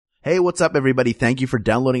Hey, what's up, everybody? Thank you for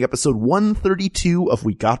downloading episode 132 of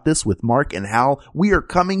We Got This with Mark and Hal. We are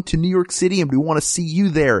coming to New York City and we want to see you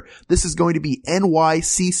there. This is going to be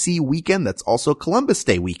NYCC weekend. That's also Columbus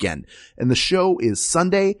Day weekend. And the show is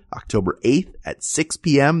Sunday, October 8th at 6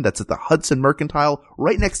 p.m. That's at the Hudson Mercantile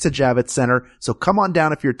right next to Javits Center. So come on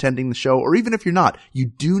down if you're attending the show, or even if you're not. You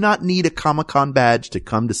do not need a Comic-Con badge to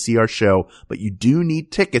come to see our show, but you do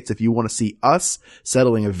need tickets if you want to see us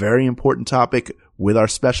settling a very important topic with our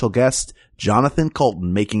special guest, Jonathan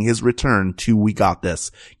Colton, making his return to We Got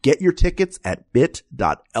This. Get your tickets at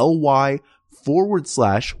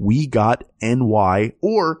bit.ly/WeGotNY,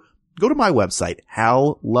 or go to my website,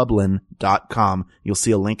 hallublin.com. You'll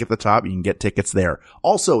see a link at the top. You can get tickets there.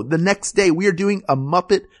 Also, the next day, we are doing a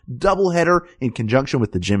Muppet doubleheader in conjunction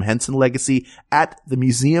with the Jim Henson Legacy at the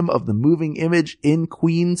Museum of the Moving Image in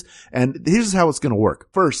Queens. And here's how it's going to work.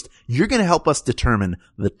 First, you're going to help us determine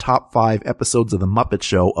the top 5 episodes of The Muppet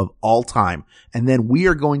Show of all time. And then we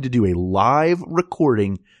are going to do a live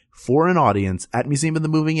recording for an audience at Museum of the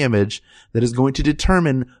Moving Image that is going to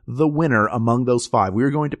determine the winner among those 5. We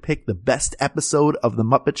are going to pick the best episode of The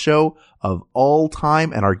Muppet Show of all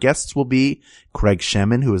time, and our guests will be Craig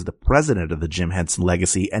Shemin, who is the president of the Jim Henson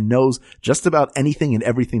Legacy and knows just about anything and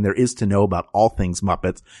everything there is to know about all things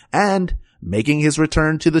Muppets, and making his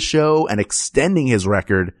return to the show and extending his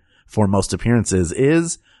record for most appearances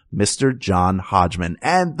is Mr. John Hodgman.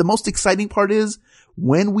 And the most exciting part is,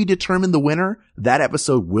 when we determine the winner, that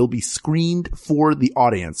episode will be screened for the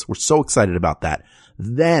audience. We're so excited about that.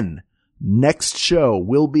 Then, next show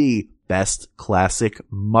will be Best Classic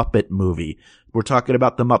Muppet Movie. We're talking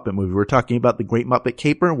about the Muppet Movie. We're talking about The Great Muppet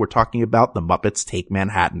Caper. We're talking about The Muppets Take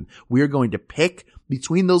Manhattan. We are going to pick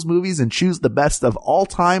between those movies and choose the best of all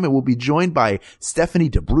time. And we'll be joined by Stephanie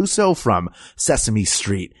DeBrusso from Sesame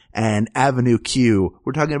Street and Avenue Q.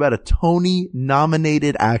 We're talking about a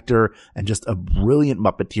Tony-nominated actor and just a brilliant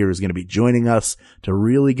Muppeteer who's going to be joining us to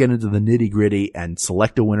really get into the nitty-gritty and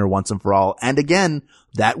select a winner once and for all. And again,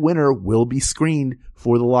 that winner will be screened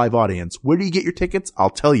for the live audience. Where do you get your tickets? I'll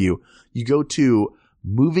tell you. You go to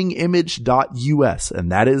movingimage.us,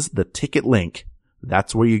 and that is the ticket link.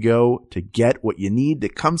 That's where you go to get what you need to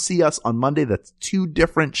come see us on Monday. That's 2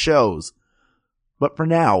 different shows. But for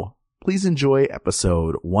now, please enjoy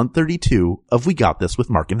episode 132 of We Got This with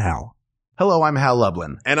Mark and Hal. Hello, I'm Hal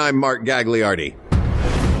Lublin. And I'm Mark Gagliardi.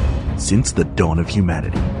 Since the dawn of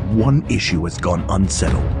humanity, one issue has gone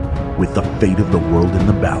unsettled. With the fate of the world in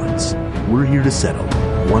the balance, we're here to settle,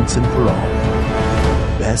 once and for all,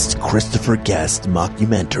 Best Christopher Guest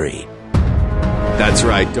Mockumentary. That's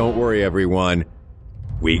right. Don't worry, everyone.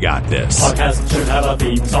 We got this. Podcast should have a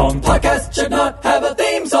theme song. Podcast should not have a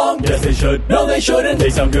theme song. Yes, they should. No, they shouldn't.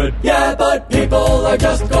 They sound good. Yeah, but people are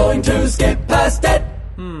just going to skip past it.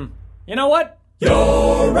 You know what?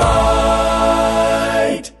 You're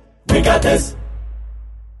right. We got this.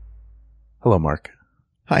 Hello, Mark.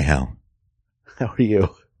 Hi, Hal. How are you?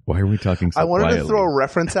 Why are we talking so I wanted quietly? to throw a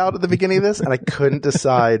reference out at the beginning of this, and I couldn't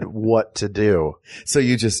decide what to do. So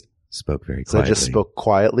you just spoke very So quietly. I just spoke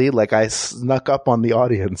quietly, like I snuck up on the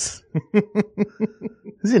audience.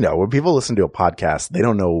 Because, you know, when people listen to a podcast, they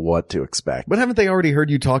don't know what to expect. But haven't they already heard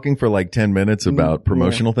you talking for like 10 minutes about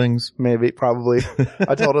promotional things? Maybe, probably.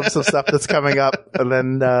 I told them some stuff that's coming up, and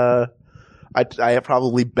then I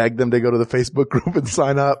probably begged them to go to the Facebook group and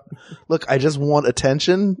sign up. Look, I just want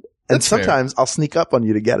attention, and That's fair. sometimes I'll sneak up on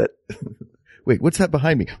you to get it. Wait, what's that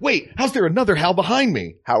behind me? Wait, how's there another Hal behind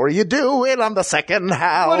me? How are you doing? I'm the second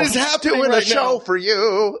Hal. What is happening Doing right a show now? for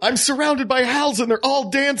you. I'm surrounded by Hals and they're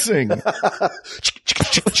all dancing.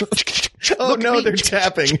 Oh no, they're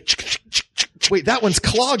tapping. Wait, that one's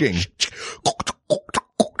clogging.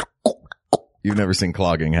 You've never seen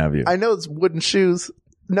clogging, have you? I know it's wooden shoes.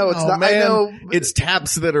 No, it's Oh, not. man. I know. It's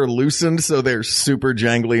taps that are loosened, so they're super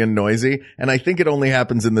jangly and noisy. And I think it only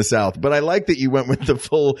happens in the South. But I like that you went with the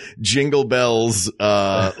full Jingle Bells,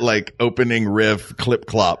 like opening riff, clip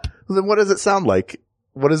clop. Then what does it sound like?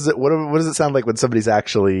 What does it sound like when somebody's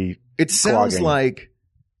actually It sounds clogging? like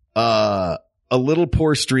a little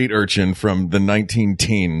poor street urchin from the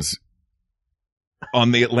 19-teens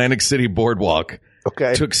on the Atlantic City boardwalk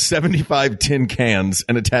okay? took 75 tin cans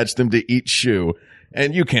and attached them to each shoe.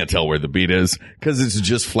 And you can't tell where the beat is because it's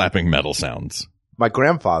just flapping metal sounds. My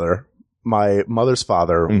grandfather, my mother's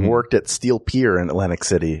father, Mhm. worked at Steel Pier in Atlantic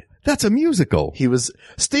City. That's a musical. He was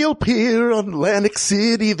Steel Pier on Atlantic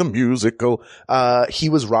City, the musical. He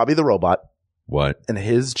was Robbie the Robot, What? and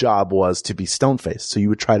his job was to be stone-faced. So you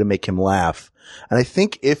would try to make him laugh. And I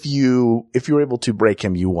think if you were able to break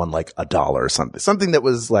him, you won like $1 or something that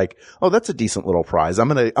was like, oh, that's a decent little prize. I'm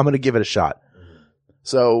going to give it a shot.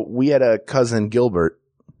 So we had a cousin, Gilbert,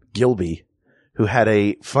 Gilby, who had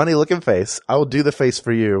a funny looking face. I will do the face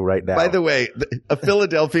for you right now. By the way, a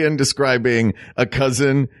Philadelphian describing a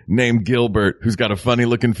cousin named Gilbert who's got a funny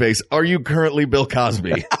looking face. Are you currently Bill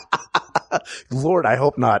Cosby? Lord, I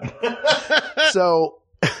hope not. So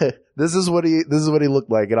this is what he looked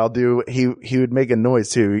like. And he would make a noise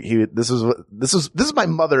too. This is my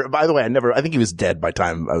mother. By the way, I think he was dead by the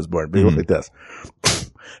time I was born, but he looked like this.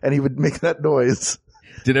 And he would make that noise.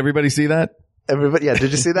 Did everybody see that? Everybody, yeah.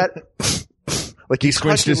 Did you see that? Like he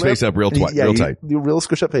squinched his face up real tight. Real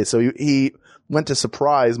squished up face. So he went to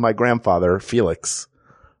surprise my grandfather, Felix,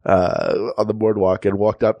 on the boardwalk, and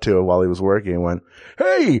walked up to him while he was working and went,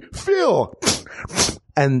 "Hey, Phil!"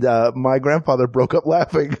 And my grandfather broke up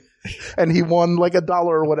laughing, and he won like $1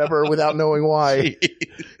 or whatever without knowing why. He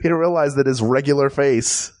didn't realize that his regular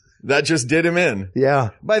face. That just did him in.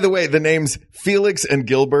 Yeah. By the way, the names Felix and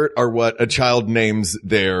Gilbert are what a child names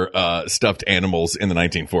their stuffed animals in the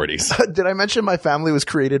 1940s. Did I mention my family was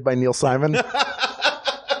created by Neil Simon?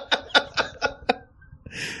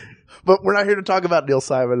 But we're not here to talk about Neil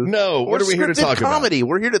Simon. No, what are we here to talk about? Comedy.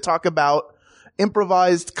 We're here to talk about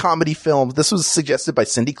improvised comedy films. This was suggested by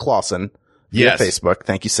Cindy Clausen. Yes. Facebook.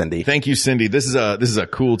 Thank you, Cindy. Thank you, Cindy. This is a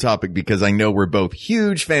cool topic because I know we're both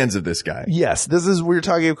huge fans of this guy. Yes. We're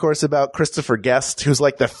talking, of course, about Christopher Guest, who's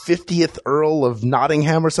like the 50th Earl of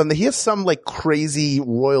Nottingham or something. He has some like crazy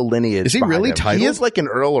royal lineage. Is he really him. titled? He is like an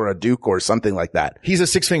Earl or a Duke or something like that. He's a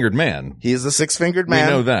six-fingered man. He is a six-fingered man.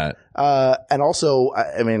 We know that. And also,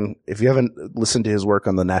 I mean, if you haven't listened to his work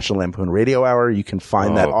on the National Lampoon Radio Hour, you can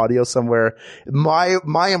find that audio somewhere.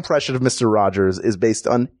 My impression of Mr. Rogers is based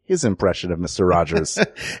on his impression of Mr. Rogers.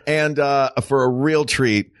 And, for a real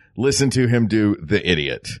treat, listen to him do The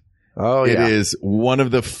Idiot. Oh, yeah. It is one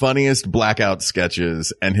of the funniest blackout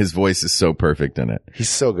sketches, and his voice is so perfect in it. He's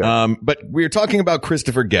so good. But we're talking about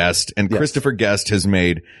Christopher Guest, and yes. Christopher Guest has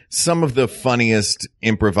made some of the funniest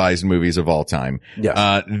improvised movies of all time.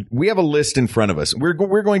 Yes. We have a list in front of us. We're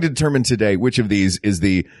going to determine today which of these is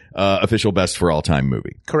the official best for all time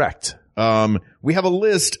movie. Correct. We have a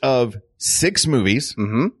list of 6 movies.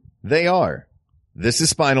 Mm-hmm. They are This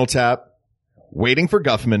Is Spinal Tap, Waiting for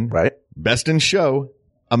Guffman, right? Best in Show,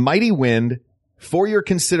 A Mighty Wind, For Your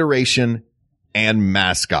Consideration, and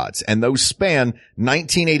Mascots. And those span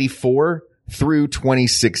 1984 through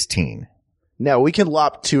 2016. Now, we can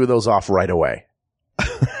lop 2 of those off right away.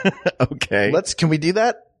 Okay. Can we do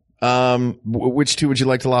that? Which 2 would you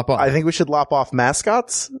like to lop off? I think we should lop off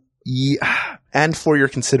Mascots. Yeah. And For Your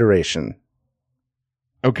Consideration.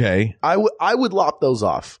 Okay. I would lop those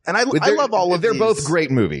off. And I love all of these. They're both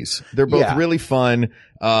great movies. They're both really fun.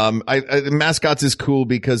 Mascots is cool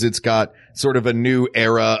because it's got sort of a new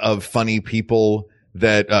era of funny people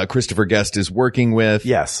that, Christopher Guest is working with.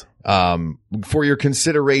 Yes. For Your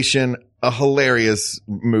Consideration, a hilarious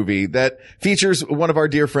movie that features one of our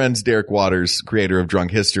dear friends, Derek Waters, creator of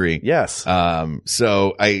Drunk History. Yes.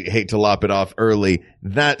 So I hate to lop it off early.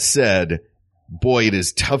 That said, boy, it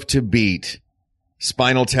is tough to beat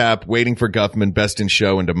Spinal Tap, Waiting for Guffman, Best in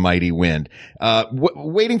Show, and A Mighty Wind.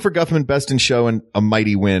 Waiting for Guffman, Best in Show, and A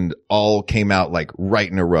Mighty Wind all came out like right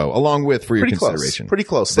in a row, along with For Your Consideration. Pretty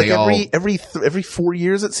close. Like every 4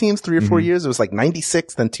 years, it seems, 3 or 4 years. It was like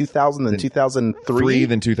 96, then 2000, then 2003.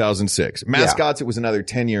 Then 2006. Mascots, it was another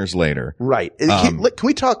 10 years later. Right. Can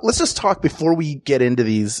we talk, let's just talk before we get into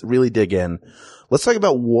these, really dig in. Let's talk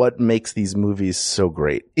about what makes these movies so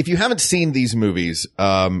great. If you haven't seen these movies,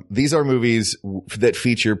 these are movies that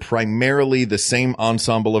feature primarily the same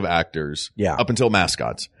ensemble of actors. Yeah. Up until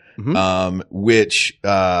Mascots. Mm-hmm. Which,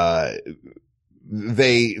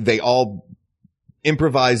 they all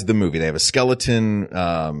improvise the movie. They have a skeleton,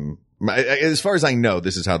 as far as I know,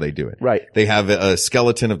 this is how they do it. Right. They have a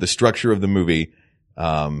skeleton of the structure of the movie,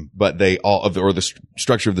 but they all, or the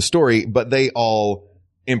structure of the story, but they all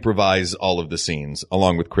improvise all of the scenes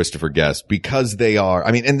along with Christopher Guest because they are,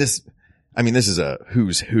 this is a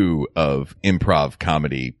who's who of improv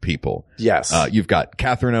comedy people. Yes. You've got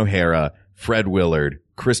Catherine O'Hara, Fred Willard,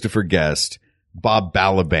 Christopher Guest, Bob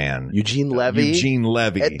Balaban, Eugene Levy,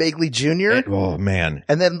 Ed Begley Jr. Oh man.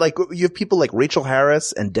 And then you have people like Rachel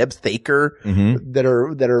Harris and Deb Thaker that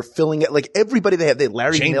are filling it. Like everybody they have,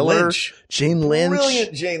 Larry Miller, Jane Lynch,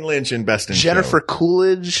 brilliant Jane Lynch in Best in Jennifer Show.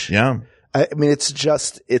 Coolidge. Yeah.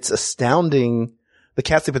 It's astounding. The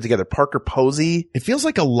cast they put together, Parker Posey. It feels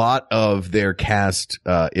like a lot of their cast,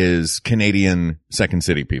 is Canadian Second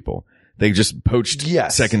City people. They just poached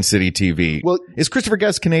Second City TV. Well, is Christopher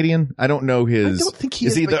Guest Canadian? I don't know his. I don't think he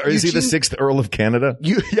is. He the 6th Earl of Canada?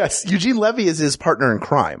 Yes. Eugene Levy is his partner in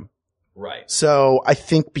crime. Right. So I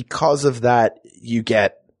think because of that, you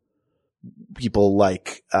get people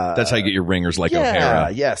like, That's how you get your ringers like yeah,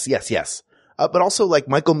 O'Hara. yes. But also like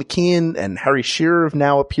Michael McKean and Harry Shearer have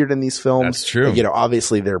now appeared in these films. That's true. You know,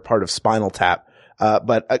 obviously they're part of Spinal Tap.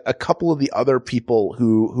 But a couple of the other people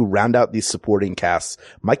who round out these supporting casts,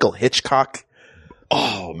 Michael Hitchcock.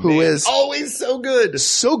 Oh, man. Who is always so good.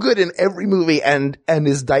 So good in every movie and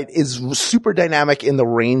is super dynamic in the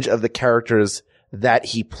range of the characters that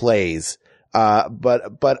he plays.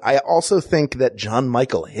 But I also think that John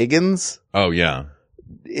Michael Higgins. Oh, yeah.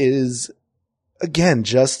 Is again,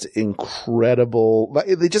 just incredible.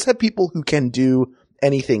 They just have people who can do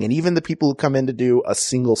anything. And even the people who come in to do a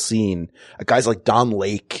single scene, guys like Don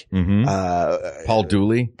Lake, Paul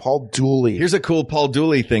Dooley. Here's a cool Paul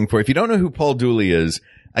Dooley thing for you. If you don't know who Paul Dooley is,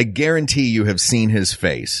 I guarantee you have seen his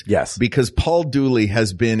face. Yes. Because Paul Dooley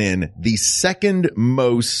has been in the second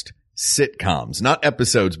most sitcoms, not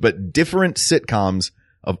episodes, but different sitcoms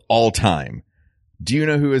of all time. Do you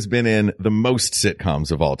know who has been in the most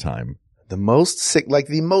sitcoms of all time? The most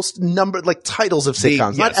the most numbered, titles of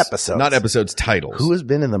sitcoms, not episodes. Not episodes, titles. Who has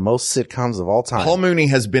been in the most sitcoms of all time? Paul Mooney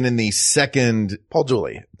has been in the second. Paul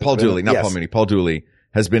Dooley, not Paul Mooney. Paul Dooley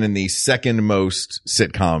has been in the second most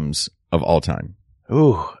sitcoms of all time.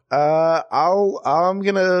 Ooh, I'm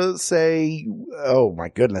gonna say, oh my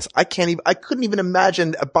goodness. I couldn't even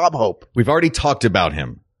imagine Bob Hope. We've already talked about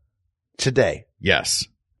him. Today. Yes.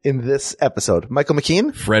 In this episode. Michael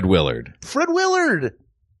McKean? Fred Willard.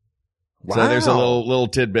 Wow. So there's a little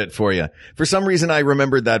tidbit for you. For some reason, I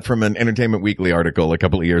remembered that from an Entertainment Weekly article a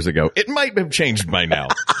couple of years ago. It might have changed by now,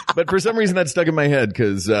 but for some reason that stuck in my head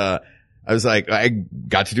because, I was like, I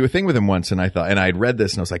got to do a thing with him once and I had read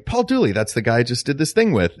this and I was like, Paul Dooley, that's the guy I just did this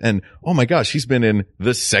thing with. And oh my gosh, he's been in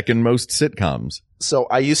the second most sitcoms. So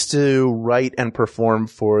I used to write and perform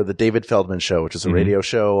for the David Feldman Show, which is a radio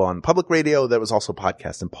show on public radio that was also a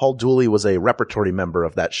podcast. And Paul Dooley was a repertory member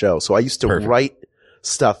of that show. So I used to write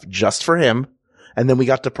stuff just for him. And then we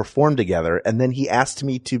got to perform together. And then he asked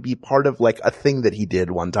me to be part of a thing that he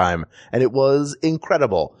did one time. And it was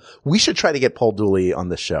incredible. We should try to get Paul Dooley on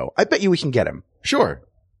the show. I bet you we can get him. Sure.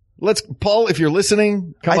 Paul, if you're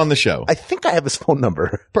listening, come on the show. I think I have his phone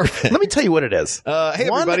number. Perfect. Let me tell you what it is. Hey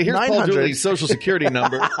everybody, here's Paul Dooley's social security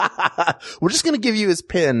number. We're just going to give you his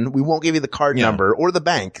PIN. We won't give you the card number or the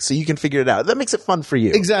bank so you can figure it out. That makes it fun for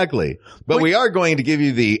you. Exactly. But we are going to give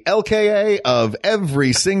you the LKA of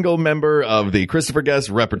every single member of the Christopher Guest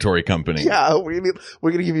Repertory Company. Yeah, we're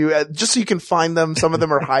going to give you, just so you can find them. Some of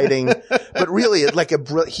them are hiding, but really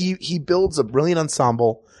he builds a brilliant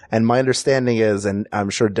ensemble. And my understanding is, and I'm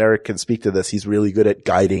sure Derek can speak to this, he's really good at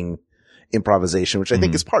guiding improvisation, which I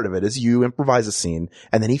think is part of it, is you improvise a scene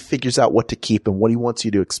and then he figures out what to keep and what he wants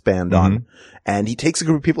you to expand on. And he takes a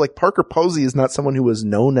group of people like Parker Posey is not someone who was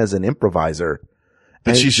known as an improviser.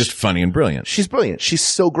 But she's just funny and brilliant. She's brilliant. She's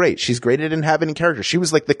so great. She's great at inhabiting characters. She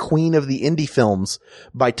was like the queen of the indie films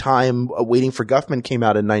by time Waiting for Guffman came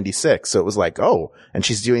out in 96. So it was like, oh, and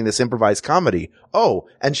she's doing this improvised comedy. Oh,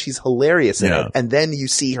 and she's hilarious in it. And then you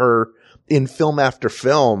see her in film after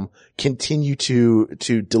film continue to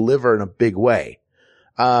deliver in a big way.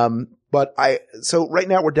 So right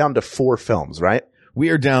now we're down to 4 films, right? We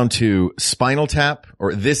are down to Spinal Tap,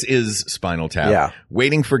 or This Is Spinal Tap. Yeah.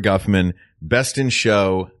 Waiting for Guffman, Best in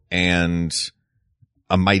Show, and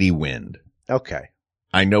A Mighty Wind. Okay.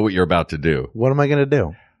 I know what you're about to do. What am I going to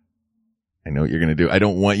do? I know what you're going to do. I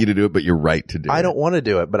don't want you to do it, but you're right to do it. I don't want to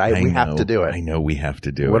do it, but we have to do it. I know we have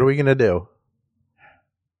to do it. What are we going to do?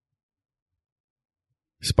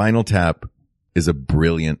 Spinal Tap is a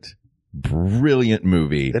brilliant, brilliant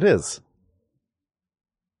movie. It is.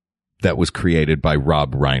 That was created by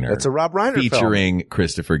Rob Reiner. It's a Rob Reiner featuring film.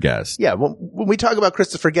 Christopher Guest. Yeah, when we talk about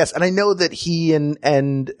Christopher Guest, and I know that he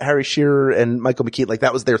and Harry Shearer and Michael McKean,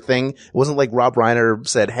 that was their thing. It wasn't like Rob Reiner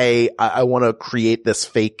said, hey, I want to create this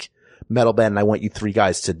fake metal band and I want you 3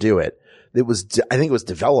 guys to do it. I think it was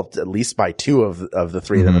developed at least by 2 of the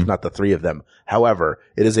 3 of them, if not the 3 of them. However,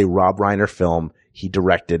 it is a Rob Reiner film. He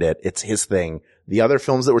directed it. It's his thing. The other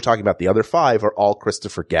films that we're talking about, the other 5 are all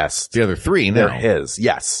Christopher Guest. The other 3 now. They're his,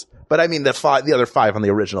 yes. But I mean, the other 5 on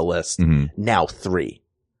the original list, now 3.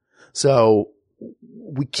 So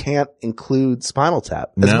we can't include Spinal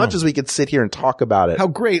Tap. As much as we could sit here and talk about it. How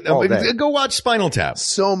great. Go watch Spinal Tap.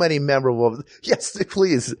 So many memorable. Yes,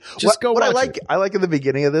 please. Go watch it. I like in the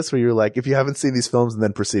beginning of this where you're like, if you haven't seen these films and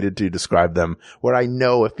then proceeded to describe them, where I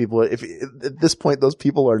know if at this point, those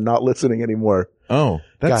people are not listening anymore. Oh,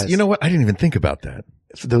 Guys, you know what? I didn't even think about that.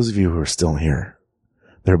 For those of you who are still here,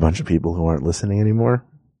 there are a bunch of people who aren't listening anymore.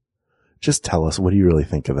 Just tell us, what do you really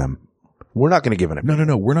think of them? We're not going to give an opinion.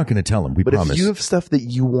 No. We're not going to tell them. We promise. But if you have stuff that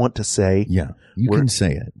you want to say, you can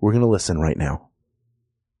say it. We're going to listen right now.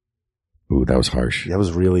 Ooh, that was harsh. That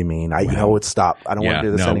was really mean. You know what? Stop. I don't want to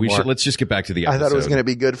do this anymore. Let's just get back to the episode. I thought it was going to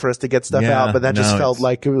be good for us to get stuff out, but that just felt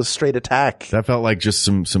like it was straight attack. That felt like just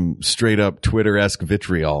some straight up Twitter-esque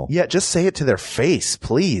vitriol. Yeah, just say it to their face,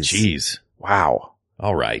 please. Jeez. Wow.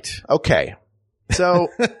 All right. Okay. So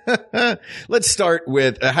let's start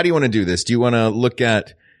with, how do you want to do this? Do you want to look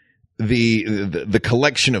at the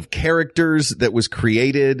collection of characters that was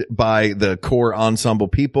created by the core ensemble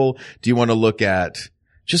people? Do you want to look at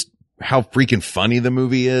just how freaking funny the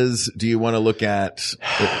movie is? Do you want to look at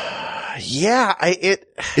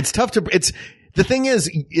it's tough to the thing is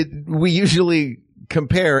we usually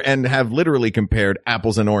compare and have literally compared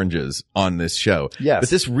apples and oranges on this show. Yes. But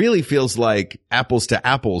this really feels like apples to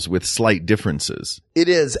apples with slight differences. It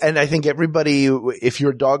is. And I think everybody, if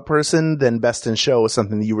you're a dog person, then Best in Show is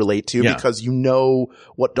something that you relate to because you know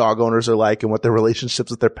what dog owners are like and what their relationships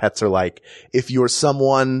with their pets are like. If you're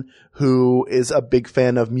someone who is a big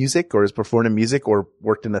fan of music or has performed in music or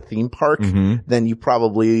worked in a theme park, then you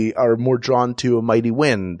probably are more drawn to A Mighty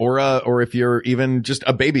Wind. Or if you're even just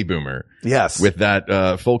a baby boomer. Yes. With that,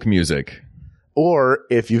 folk music. Or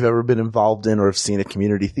if you've ever been involved in or have seen a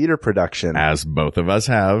community theater production. As both of us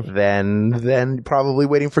have. Then probably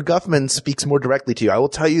Waiting for Guffman speaks more directly to you. I will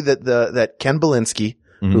tell you that Ken Belinsky,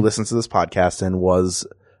 who listens to this podcast and was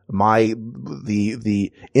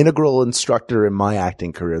the integral instructor in my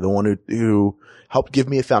acting career, the one who helped give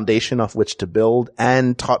me a foundation off which to build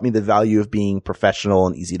and taught me the value of being professional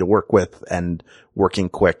and easy to work with and working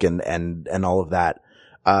quick and all of that.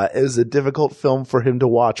 It was a difficult film for him to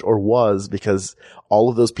watch, or was, because all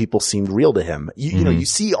of those people seemed real to him. You know, you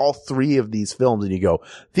see all three of these films and you go,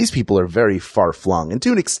 these people are very far flung, and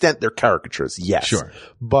to an extent they're caricatures. Yes. Sure.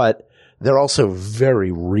 But they're also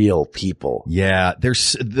very real people. Yeah.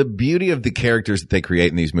 There's the beauty of the characters that they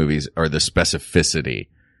create in these movies are the specificity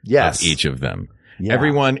of each of them. Yeah.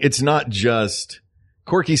 Everyone, it's not just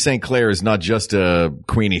Corky St. Clair is not just a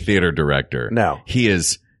Queenie theater director. No. He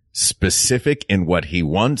is specific in what he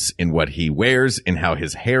wants, in what he wears, in how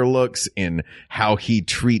his hair looks, in how he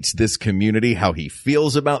treats this community, how he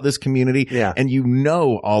feels about this community. Yeah. And you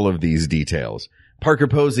know all of these details. Parker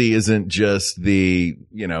Posey isn't just the,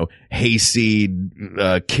 hayseed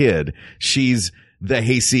kid. She's the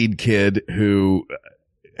hayseed kid who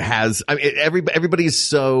has, everybody's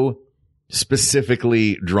so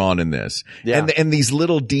specifically drawn in this. Yeah. And these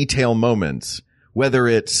little detail moments, whether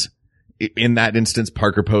it's in that instance,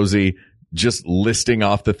 Parker Posey just listing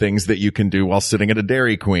off the things that you can do while sitting at a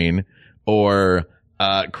Dairy Queen, or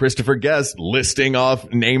Christopher Guest listing off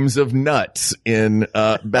names of nuts in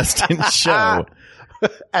Best in Show.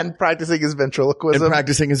 And practicing his ventriloquism.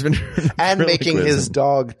 And making his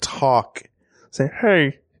dog talk. Say,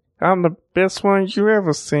 hey, I'm the best one you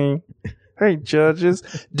ever seen. Hey, judges.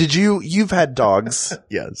 You've had dogs.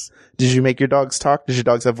 Yes. Did you make your dogs talk? Did your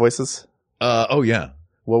dogs have voices? Oh yeah.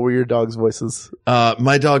 What were your dog's voices?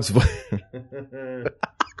 My dog's voice.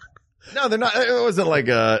 No, they're not. It wasn't like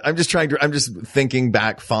I'm just thinking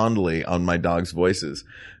back fondly on my dog's voices.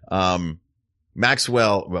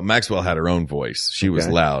 Maxwell had her own voice. She was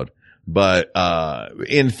loud. But,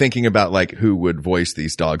 in thinking about like who would voice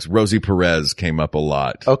these dogs, Rosie Perez came up a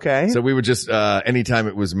lot. Okay. So we would just, anytime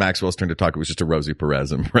it was Maxwell's turn to talk, it was just a Rosie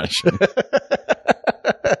Perez impression.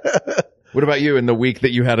 What about you in the week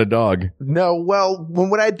that you had a dog? No, well,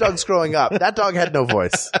 when I had dogs growing up, that dog had no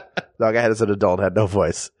voice. The dog I had as an adult had no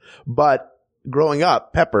voice. But growing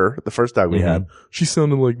up, Pepper, the first dog we had, she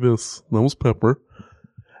sounded like this. That was Pepper.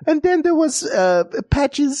 And then there was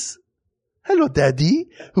Patches, hello daddy,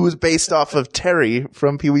 who was based off of Terry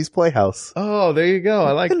from Pee-wee's Playhouse. Oh, there you go.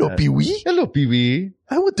 I like hello, that. Pee-wee. Hello, Pee-wee.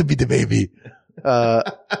 I want to be the baby.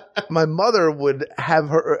 My mother would have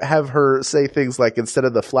her say things like, instead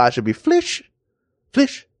of the flash, it'd be flish,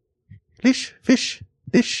 flish, flish, fish,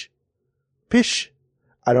 dish, fish.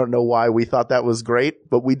 I don't know why we thought that was great,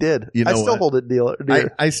 but we did. I still hold it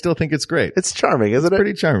dear. I still think it's great. It's charming, isn't it?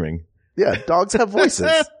 Pretty charming. Yeah, dogs have voices.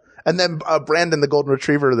 And then Brandon, the golden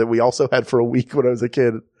retriever that we also had for a week when I was a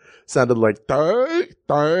kid, sounded like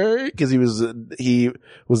because he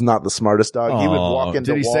was not the smartest dog. He would walk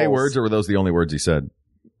into walls. Did he say words, or were those the only words he said?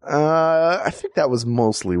 I think that was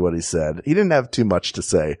mostly what he said. He didn't have too much to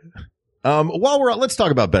say. Let's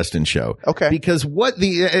talk about Best in Show. Okay. Because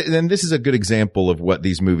and this is a good example of what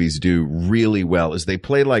these movies do really well, is they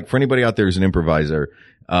play like, for anybody out there who's an improviser,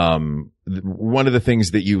 one of the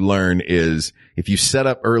things that you learn is if you set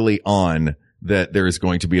up early on that there is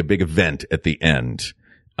going to be a big event at the end,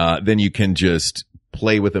 then you can just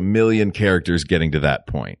play with a million characters getting to that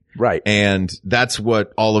point. Right. And that's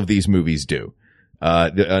what all of these movies do.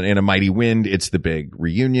 In A Mighty Wind, it's the big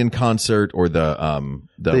reunion concert or the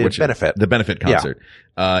benefit concert.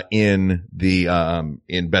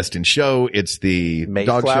 In Best in Show, it's the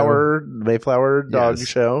Mayflower dog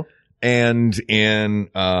show. And in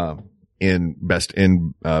Waiting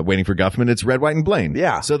for Guffman, it's Red, White, and Blaine.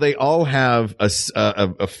 Yeah. So they all have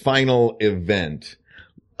a final event.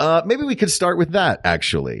 Maybe we could start with that,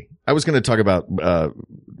 actually. I was going to talk about,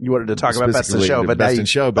 you wanted to talk about Best in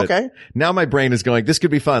Show, but now my brain is going, this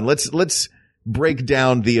could be fun. Let's break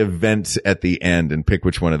down the events at the end and pick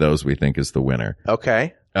which one of those we think is the winner.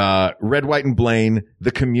 Okay. Red, White, and Blaine,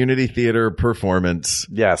 the community theater performance.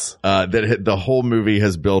 Yes. That the whole movie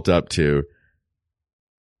has built up to.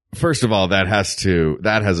 First of all, that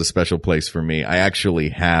has a special place for me. I actually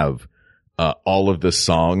have, all of the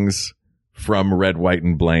songs from Red, White,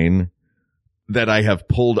 and Blaine that I have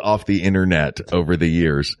pulled off the internet over the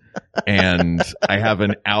years. And I have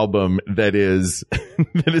an album that is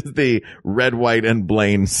the Red, White, and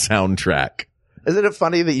Blaine soundtrack. Isn't it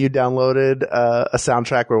funny that you downloaded a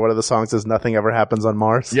soundtrack where one of the songs is Nothing Ever Happens on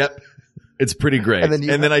Mars? Yep. It's pretty great. And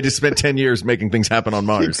then I just spent 10 years making things happen on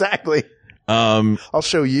Mars. Exactly. I'll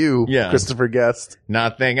show you, Christopher Guest.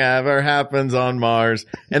 Nothing ever happens on Mars.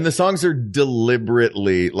 And the songs are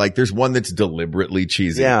deliberately, like, there's one that's deliberately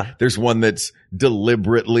cheesy. Yeah. There's one that's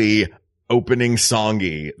deliberately opening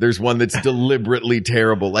songy. There's one that's deliberately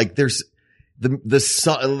terrible. Like, there's the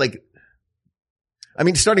song, like, I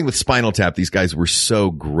mean, starting with Spinal Tap, these guys were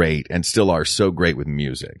so great and still are so great with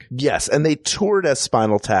music. Yes. And they toured as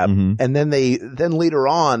Spinal Tap. Mm-hmm. And then later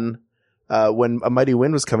on, when A Mighty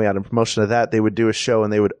Wind was coming out in promotion of that, they would do a show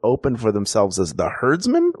and they would open for themselves as the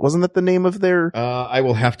Herdsmen. Wasn't that the name of their? I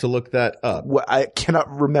will have to look that up. I cannot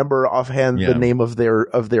remember offhand the name of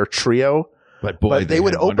their trio. But boy, they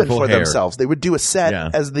would open for themselves. They would do a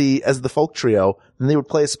set as the folk trio, and they would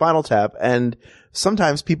play Spinal Tap. And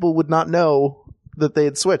sometimes people would not know that they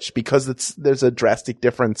had switched because there's a drastic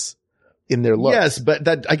difference in their look. Yes, but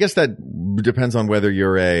I guess that depends on whether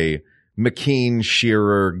you're a McKean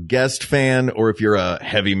Shearer Guest fan or if you're a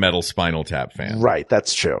heavy metal Spinal Tap fan. Right.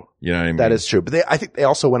 That's true. You know what I mean? That is true. But I think they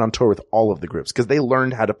also went on tour with all of the groups because they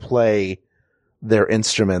learned how to play their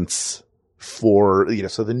instruments for,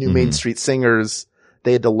 so the new Main Street Singers,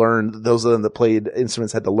 they had to learn, those of them that played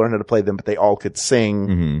instruments had to learn how to play them, but they all could sing.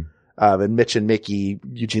 Mm-hmm. And Mitch and Mickey,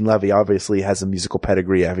 Eugene Levy obviously has a musical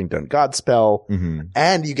pedigree having done Godspell. Mm-hmm.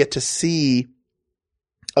 And you get to see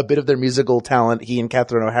a bit of their musical talent, he and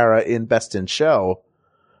Catherine O'Hara in Best in Show,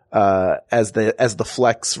 as the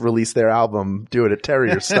Flex release their album, Do It at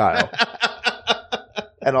Terrier Style.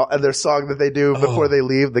 and their song that they do before they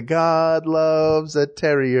leave, the God loves a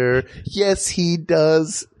terrier. Yes, he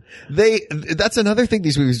does. That's another thing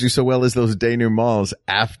these movies do so well is those denouements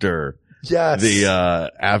after the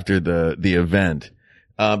event.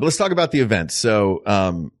 But let's talk about the event.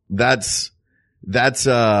 So, that's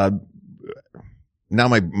now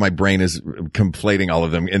my brain is conflating all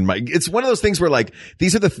of them it's one of those things where like,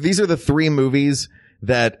 these are the three movies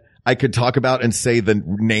that I could talk about and say the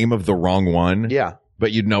name of the wrong one. Yeah.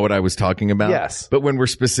 But you'd know what I was talking about. Yes. But when we're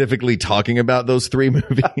specifically talking about those three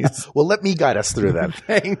movies. Well, let me guide us through that.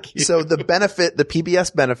 Thank you. So the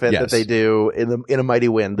PBS benefit that they do in A Mighty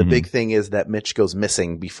Wind, the big thing is that Mitch goes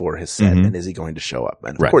missing before his set. And is he going to show up?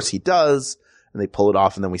 And of course he does. And they pull it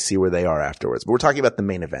off and then we see where they are afterwards. But we're talking about the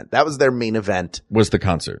main event. That was their main event. Was the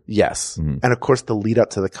concert. Yes. And of course the lead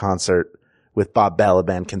up to the concert with Bob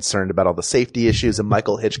Balaban concerned about all the safety issues, and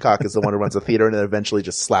Michael Hitchcock is the one who runs the theater and then eventually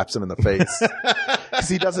just slaps him in the face. Because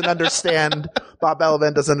he doesn't understand, Bob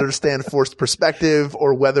Balaban doesn't understand forced perspective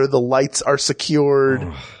or whether the lights are secured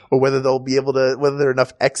or whether they'll be able to, whether there are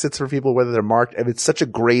enough exits for people, whether they're marked. And it's a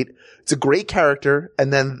great character.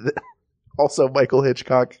 And then also Michael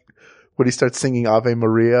Hitchcock, when he starts singing Ave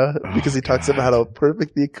Maria, because he talks about how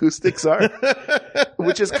perfect the acoustics are,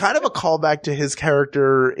 which is kind of a callback to his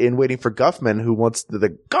character in Waiting for Guffman, who wants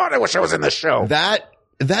God, I wish I was in this show.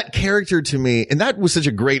 That character to me, and that was such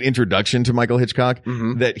a great introduction to Michael Hitchcock,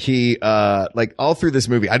 that he, like all through this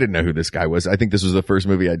movie, I didn't know who this guy was. I think this was the first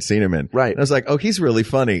movie I'd seen him in. Right. And I was like, oh, he's really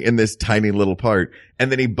funny in this tiny little part.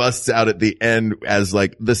 And then he busts out at the end as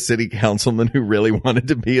like the city councilman who really wanted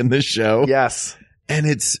to be in this show. Yes. And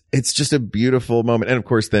it's just a beautiful moment. And of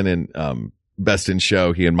course, then in, Best in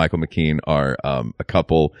Show, he and Michael McKean are, a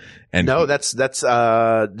couple. And no, that's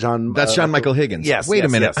John. That's John Michael Higgins. Yes. Wait a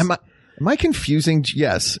minute. Yes. Am I confusing?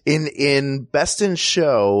 Yes. In Best in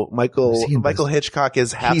Show, Michael Hitchcock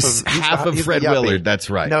is half of Fred Willard. That's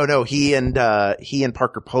right. No, he and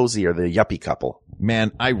Parker Posey are the yuppie couple.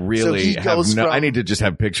 Man, I really I need to just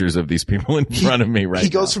have pictures of these people in front of me right now. He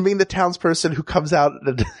goes from being the townsperson who comes out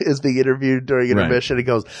and is being interviewed during intermission. He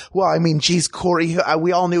goes, well, I mean, geez, Corey,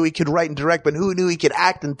 we all knew he could write and direct, but who knew he could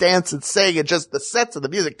act and dance and sing and just the sets of the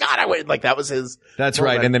music. God, I wait, like that was his. That's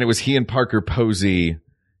moment. Right. And then it was he and Parker Posey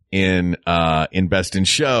in Best in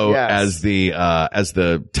Show as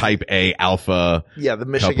the type A alpha. Yeah, the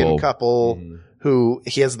Michigan couple. Who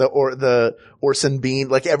he has the Orson Bean,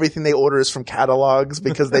 like everything they order is from catalogs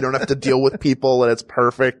because they don't have to deal with people and it's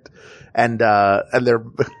perfect. And they're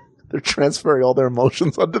transferring all their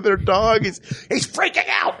emotions onto their dog. He's freaking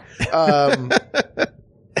out.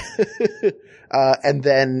 And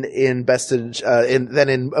then in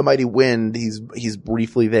in A Mighty Wind, he's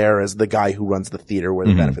briefly there as the guy who runs the theater where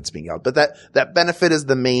the benefit's being held. But that benefit is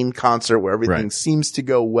the main concert where everything seems to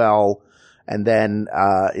go well. And then,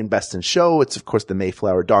 in Best in Show, it's of course the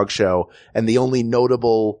Mayflower Dog Show. And the only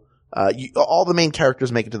notable, all the main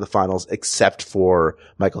characters make it to the finals except for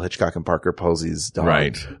Michael Hitchcock and Parker Posey's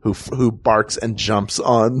dog. Who barks and jumps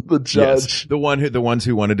on the judge. Yes, the ones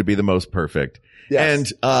who wanted to be the most perfect.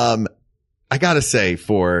 Yes. And, I gotta say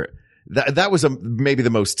that was maybe the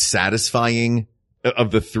most satisfying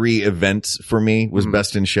of the three events for me was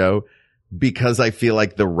Best in Show because I feel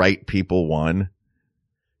like the right people won.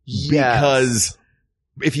 Yes. Because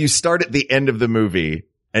if you start at the end of the movie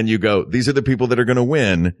and you go, these are the people that are going to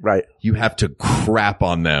win. Right. You have to crap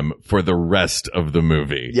on them for the rest of the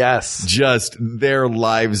movie. Yes. Just their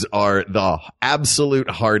lives are the absolute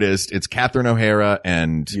hardest. It's Catherine O'Hara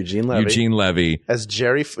and Eugene Levy. As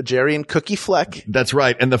Jerry and Cookie Fleck. That's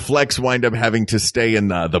right. And the Flecks wind up having to stay in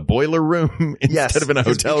the boiler room instead of in a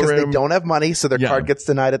hotel room. Because they don't have money, so their card gets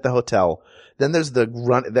denied at the hotel. Then there's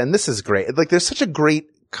then this is great. Like there's such a great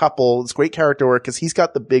couple. It's great character work because he's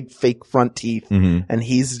got the big fake front teeth and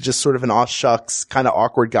he's just sort of an aw shucks kind of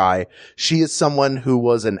awkward guy. She is someone who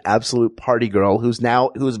was an absolute party girl who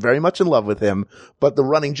is very much in love with him. But the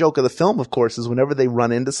running joke of the film, of course, is whenever they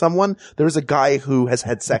run into someone, there's a guy who has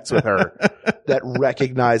had sex with her that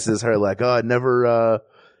recognizes her like, oh, I never,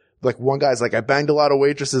 like one guy's like, I banged a lot of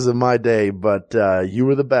waitresses in my day, but you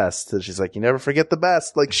were the best. And she's like, you never forget the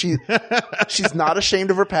best. Like she's not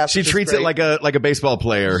ashamed of her past. She treats it like a baseball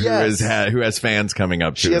player who has fans coming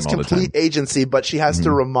up to him all the time. She has complete agency, but she has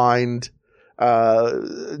to remind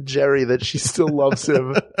Jerry that she still loves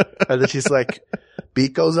him. And that she's like,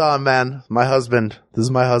 beat goes on, man. My husband. This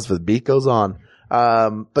is my husband. Beat goes on.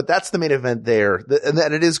 But that's the main event there. And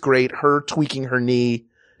it is great. Her tweaking her knee.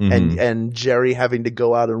 And Jerry having to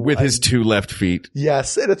go out and with his two left feet.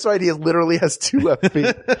 Yes. And it's right. He literally has two left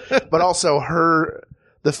feet, but also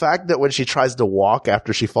the fact that when she tries to walk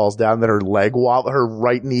after she falls down, that her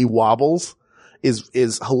right knee wobbles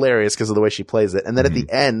is hilarious because of the way she plays it. And then at the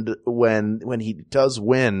end, when he does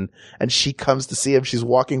win and she comes to see him, she's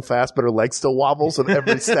walking fast, but her leg still wobbles on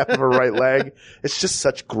every step of her right leg. It's just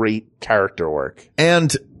such great character work.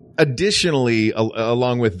 And additionally,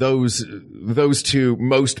 along with those two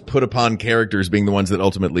most put upon characters being the ones that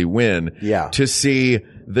ultimately win, to see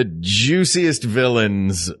the juiciest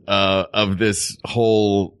villains of this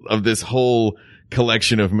whole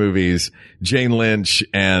collection of movies, Jane Lynch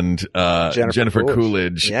and Jennifer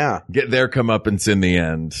Coolidge, get their comeuppance in the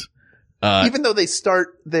end. Even though they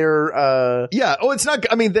start their, it's not,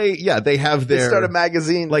 I mean, they have their, they start a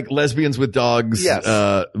magazine. Like Lesbians with Dogs,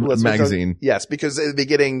 magazine. Yes, because at the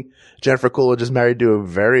beginning, Jennifer Coolidge is married to a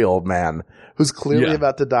very old man who's clearly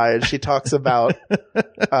about to die. And she talks about,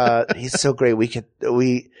 he's so great. We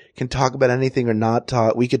can talk about anything or not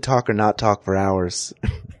talk. We could talk or not talk for hours.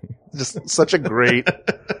 Just such a great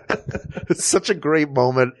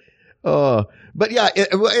moment. But yeah,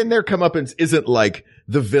 and their comeuppance isn't like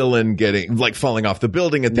the villain getting, like falling off the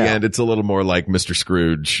building at the end. It's a little more like Mr.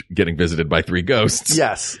 Scrooge getting visited by three ghosts.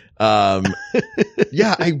 Yes. I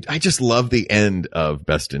just love the end of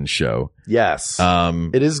Best in Show. Yes.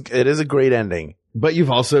 It is a great ending. But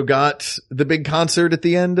you've also got the big concert at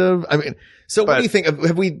the end of, what do you think?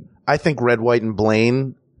 I think Red, White, and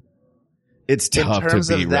Blaine. It's tough to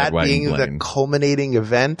beat Red, White, and Blaine. In terms of that being the culminating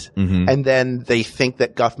event, and then they think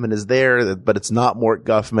that Guffman is there, but it's not Mort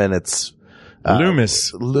Guffman, it's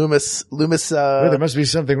Loomis. Loomis. There must be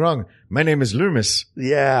something wrong. My name is Loomis.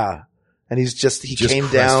 Yeah. And he came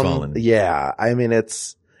down. Yeah. I mean,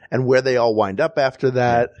 and where they all wind up after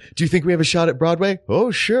that. Do you think we have a shot at Broadway?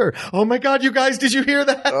 Oh, sure. Oh my God, you guys, did you hear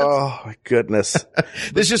that? Oh my goodness.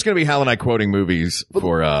 This is just going to be Hal and I quoting movies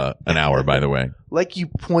for an hour, by the way. Like you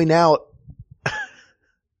point out,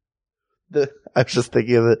 I was just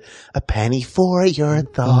thinking of it. A penny for your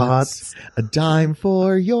thoughts. A dime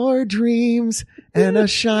for your dreams. And a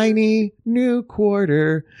shiny new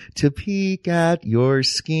quarter to peek at your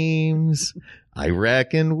schemes. I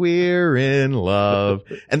reckon we're in love.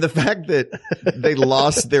 And the fact that they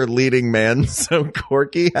lost their leading man, so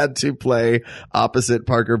Corky had to play opposite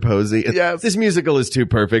Parker Posey. Yes. This musical is too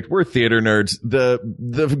perfect. We're theater nerds. The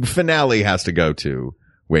finale has to go to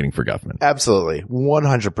Waiting for Guffman. Absolutely.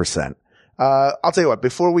 100%. I'll tell you what,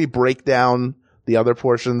 before we break down the other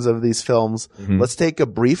portions of these films, let's take a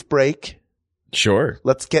brief break. Sure.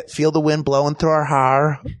 Let's feel the wind blowing through our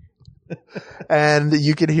hair. And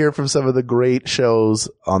you can hear from some of the great shows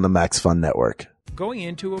on the Max Fun Network. Going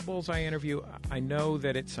into a Bullseye interview, I know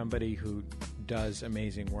that it's somebody who does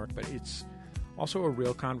amazing work, but it's also a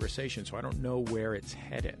real conversation, so I don't know where it's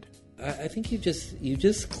headed. I think you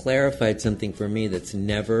just clarified something for me that's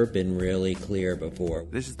never been really clear before.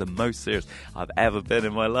 This is the most serious I've ever been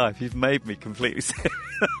in my life. You've made me completely serious.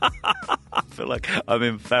 I feel like I'm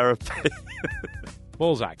in therapy.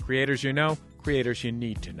 Bullseye, creators you know, creators you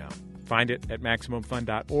need to know. Find it at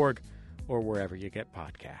MaximumFun.org or wherever you get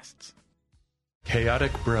podcasts.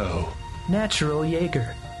 Chaotic Bro, Natural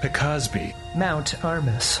Jaeger, Picosby, Mount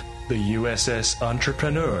Armus, the USS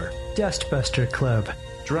Entrepreneur, Dustbuster Club,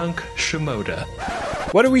 Drunk Shimoda.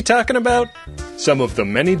 What are we talking about? Some of the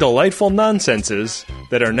many delightful nonsenses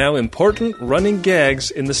that are now important running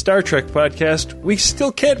gags in the Star Trek podcast we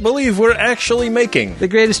still can't believe we're actually making. The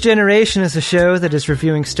Greatest Generation is a show that is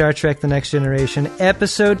reviewing Star Trek The Next Generation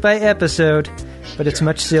episode by episode, but it's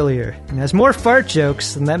much sillier and has more fart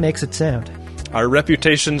jokes than that makes it sound. Our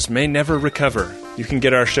reputations may never recover. You can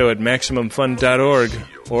get our show at MaximumFun.org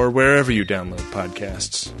or wherever you download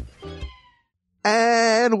podcasts.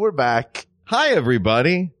 And we're back. Hi,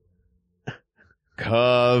 everybody.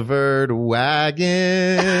 Covered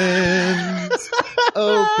wagons,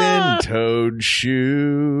 open-toed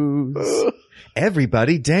shoes.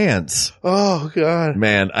 Everybody dance. Oh, God.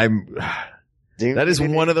 Man, that is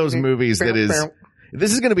one of those movies that is,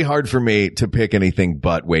 this is going to be hard for me to pick anything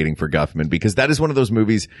but Waiting for Guffman, because that is one of those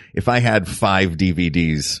movies, if I had 5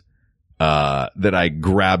 DVDs, that I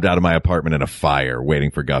grabbed out of my apartment in a fire,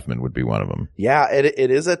 Waiting for Guffman would be one of them. Yeah,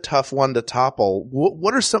 it is a tough one to topple.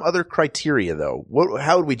 What are some other criteria, though?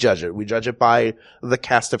 How would we judge it? We judge it by the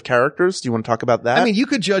cast of characters? Do you want to talk about that? I mean, you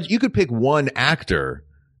could pick one actor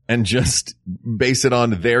and just base it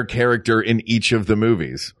on their character in each of the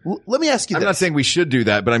movies. Let me ask you this. I'm not saying we should do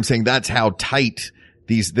that, but I'm saying that's how tight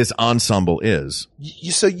this ensemble is.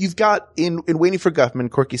 So you've got in Waiting for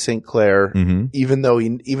Guffman, Corky St. Clair, even though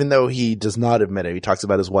he does not admit it, he talks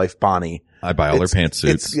about his wife Bonnie. I buy all her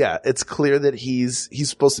pantsuits. It's clear that he's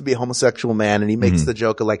supposed to be a homosexual man, and he makes the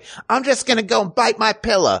joke of like, I'm just gonna go and bite my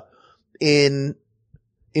pillow. In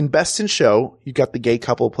Best in Show, you got the gay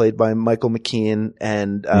couple played by Michael McKean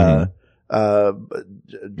and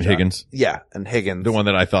Higgins. Yeah, and Higgins. The one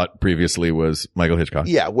that I thought previously was Michael Hitchcock.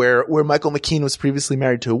 Yeah, where Michael McKean was previously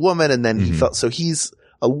married to a woman, and then he felt, so he's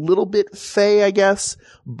a little bit fey, I guess,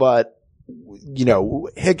 but, you know,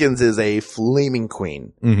 Higgins is a flaming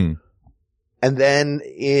queen. And then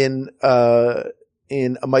in A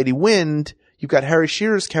Mighty Wind, you've got Harry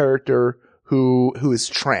Shearer's character who is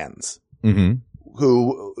trans.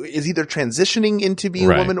 Who is either transitioning into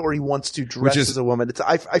being a woman or he wants to dress as a woman.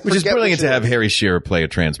 Which is brilliant to have Harry Shearer play a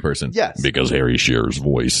trans person. Yes. Because Harry Shearer's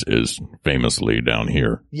voice is famously down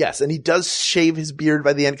here. Yes. And he does shave his beard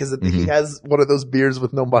by the end because he has one of those beards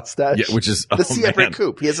with no mustache. Yeah, which is the Sievert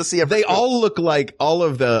coupe. He has a Sievert They coupe. all look like, all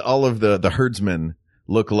of the herdsmen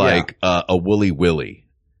look like a Woolly Willy.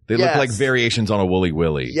 They look like variations on a Woolly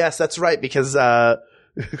Willy. Yes, that's right. Because,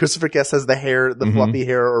 Christopher Guest has the hair, the fluffy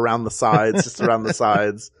hair around the sides, just around the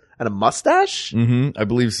sides, and a mustache. I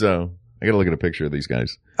believe so. I gotta look at a picture of these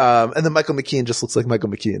guys. And then Michael McKean just looks like Michael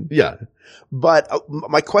McKean. Yeah. But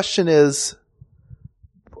my question is,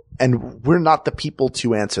 and we're not the people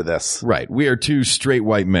to answer this. Right. We are 2 straight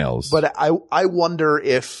white males. But I wonder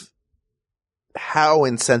how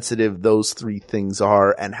insensitive those 3 things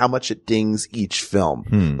are and how much it dings each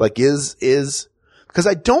film. Like because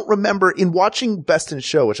I don't remember in watching Best in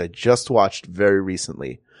Show, which I just watched very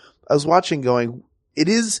recently, I was watching going, it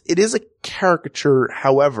is a caricature.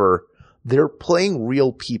 However, they're playing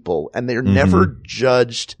real people and they're never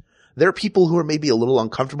judged. There are people who are maybe a little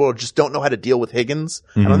uncomfortable or just don't know how to deal with Higgins.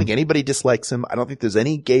 I don't think anybody dislikes him. I don't think there's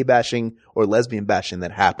any gay bashing or lesbian bashing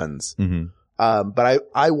that happens. But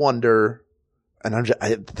I wonder, and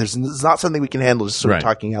it's not something we can handle just sort of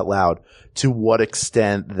talking out loud, to what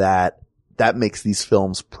extent that makes these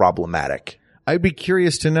films problematic. I'd be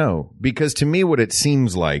curious to know, because to me what it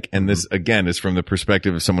seems like, and this again is from the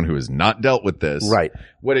perspective of someone who has not dealt with this. Right.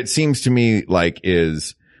 What it seems to me like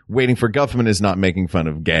is Waiting for Guffman is not making fun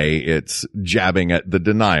of gay. It's jabbing at the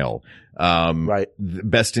denial. Right.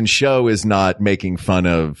 Best in Show is not making fun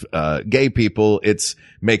of, gay people. It's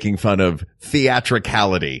making fun of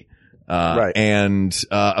theatricality. Right. And,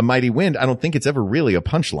 A Mighty Wind, I don't think it's ever really a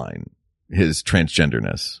punchline, his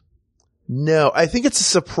transgenderness. No, I think it's a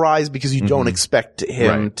surprise because you don't expect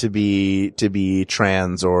him to be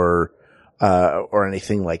trans or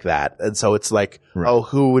anything like that. And so it's like, oh,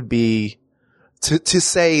 who would be to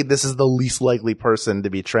say this is the least likely person to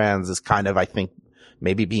be trans is kind of, I think,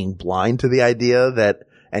 maybe being blind to the idea that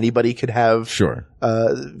anybody could have,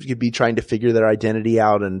 could be trying to figure their identity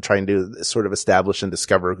out and trying to sort of establish and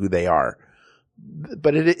discover who they are.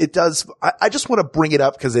 But it does, I just want to bring it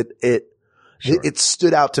up because it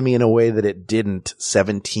stood out to me in a way that it didn't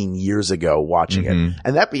 17 years ago watching it.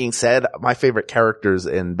 And that being said, my favorite characters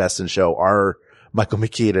in Best in Show are Michael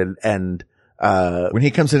McKean and when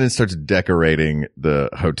he comes in and starts decorating the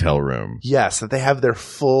hotel room. Yes, that they have their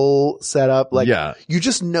full setup. Like, you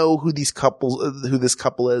just know who this couple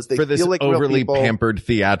is. They for this feel like overly real people. Pampered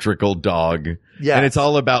theatrical dog. Yeah. And it's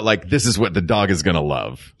all about like, this is what the dog is going to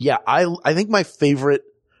love. Yeah. I think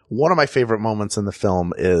one of my favorite moments in the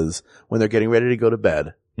film is when they're getting ready to go to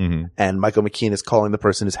bed and Michael McKean is calling the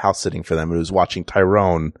person who's house sitting for them, who's watching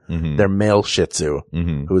Tyrone, their male Shih Tzu,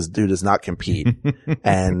 who does not compete.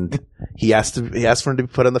 And he asked for him to be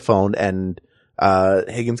put on the phone, and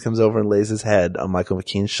Higgins comes over and lays his head on Michael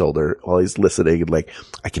McKean's shoulder while he's listening, and like,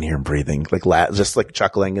 I can hear him breathing, like just like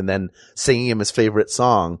chuckling and then singing him his favorite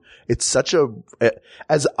song. It's such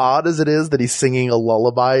as odd as it is that he's singing a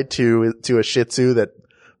lullaby to a Shih Tzu that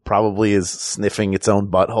probably is sniffing its own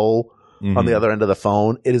butthole on the other end of the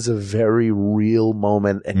phone. It is a very real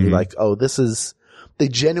moment. And you're like, oh, they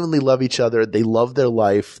genuinely love each other. They love their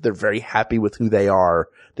life. They're very happy with who they are.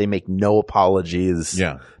 They make no apologies.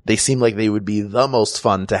 Yeah. They seem like they would be the most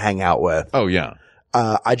fun to hang out with. Oh, yeah.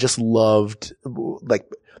 I just loved, like,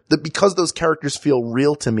 because those characters feel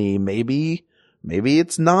real to me, maybe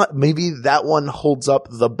it's not, maybe that one holds up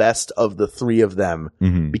the best of the three of them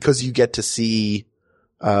because you get to see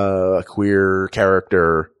a queer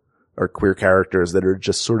character or queer characters that are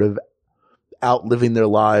just sort of out living their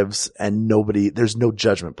lives and there's no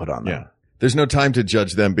judgment put on them. Yeah. There's no time to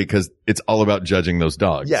judge them because it's all about judging those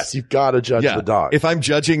dogs. Yes, you've got to judge the dog. If I'm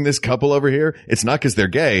judging this couple over here, it's not because they're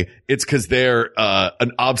gay. It's because they're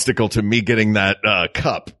an obstacle to me getting that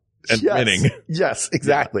cup and winning. Yes,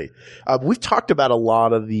 exactly. Yeah. We've talked about a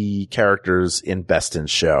lot of the characters in Best in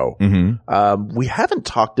Show. We haven't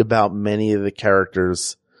talked about many of the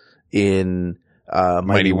characters in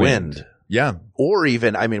Mighty Wind. Yeah. Or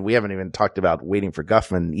even, I mean, we haven't even talked about Waiting for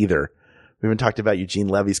Guffman either. We haven't talked about Eugene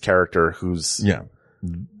Levy's character, who's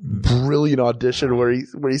brilliant audition where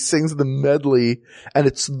he sings the medley, and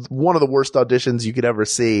it's one of the worst auditions you could ever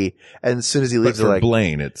see. And as soon as he leaves, but for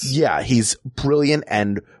Blaine, he's brilliant.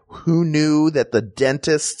 And who knew that the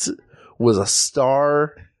dentist was a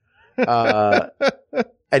star? And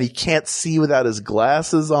he can't see without his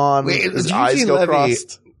glasses on. His eyes go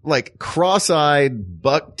crossed. Like cross-eyed,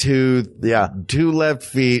 buck-toothed, two left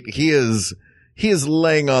feet. He is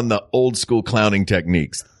laying on the old school clowning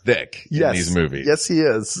techniques thick in these movies. Yes, he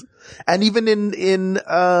is. And even in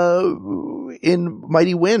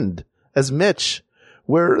Mighty Wind as Mitch,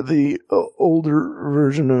 where the older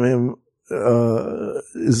version of him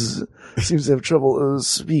seems to have trouble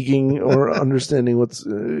speaking or understanding what's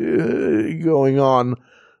going on.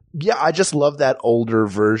 Yeah, I just love that older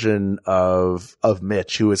version of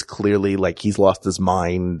Mitch, who is clearly like he's lost his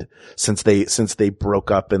mind since they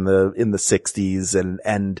broke up in the 60s,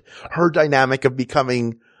 and her dynamic of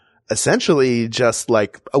becoming essentially just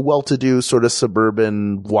like a well-to-do sort of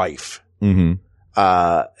suburban wife.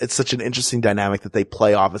 It's such an interesting dynamic that they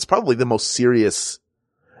play off. It's probably the most serious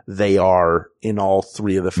they are in all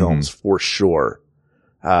three of the films for sure.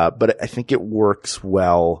 But I think it works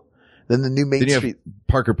well. Then the new Main Street.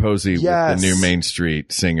 Parker Posey with the new Main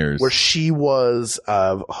Street Singers. Where she was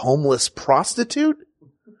a homeless prostitute.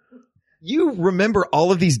 You remember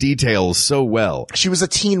all of these details so well. She was a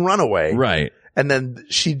teen runaway. Right. And then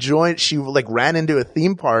she ran into a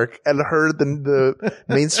theme park and heard the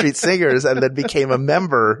Main Street Singers and then became a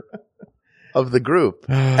member of the group.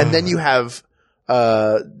 And then you have,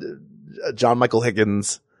 John Michael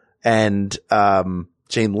Higgins and,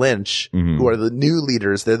 Jane Lynch, who are the new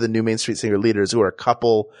leaders. They're the new Main Street Singer leaders, who are a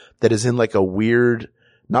couple that is in like a weird,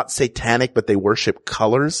 not satanic, but they worship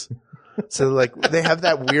colors. So like they have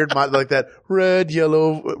that weird like that red,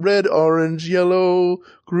 yellow, red, orange, yellow,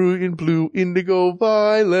 green, blue, indigo,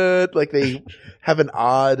 violet. Like they have an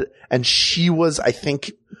odd, and she was, I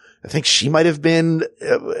think she might have been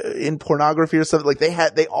in pornography or something. Like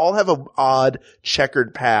they all have an odd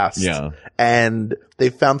checkered past. Yeah. And they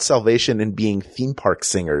found salvation in being theme park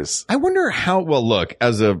singers. I wonder well, look,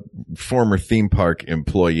 as a former theme park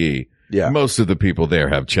employee, most of the people there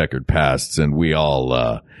have checkered pasts, and we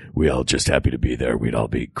all just happy to be there. We'd all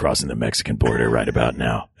be crossing the Mexican border right about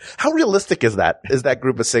now. How realistic is that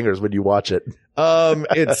group of singers when you watch it?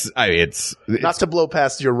 It's not to blow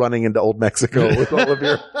past your running into old Mexico with all of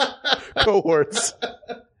your cohorts.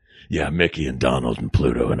 Yeah, Mickey and Donald and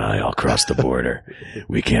Pluto and I all crossed the border.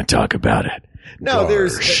 We can't talk about it. No,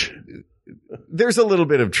 there's a little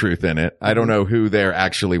bit of truth in it. I don't know who there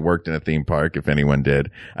actually worked in a theme park, if anyone did.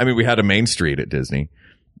 I mean, we had a Main Street at Disney.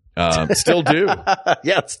 Still do.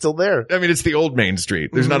 Yeah, it's still there. I mean, it's the old Main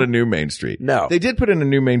Street. There's not a new Main Street. No. They did put in a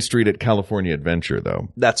new Main Street at California Adventure, though.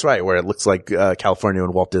 That's right, where it looks like California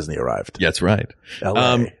when Walt Disney arrived. That's right.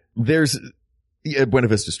 LA. There's Buena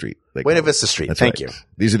Vista Street. Buena Vista Street. That's Thank right. you.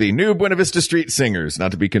 These are the new Buena Vista Street singers, not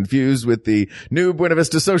to be confused with the new Buena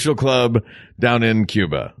Vista Social Club down in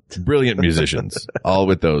Cuba. Brilliant musicians, all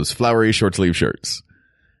with those flowery short sleeve shirts.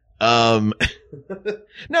 No,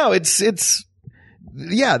 it's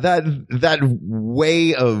that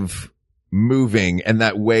way of moving and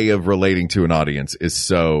that way of relating to an audience is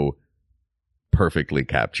so perfectly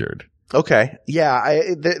captured. Okay. Yeah.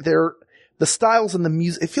 The styles and the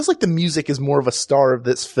music, it feels like the music is more of a star of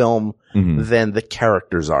this film than the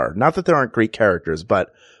characters are. Not that there aren't great characters,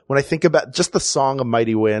 but when I think about just the song of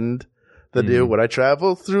Mighty Wind, when I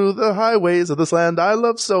travel through the highways of this land I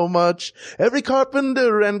love so much, every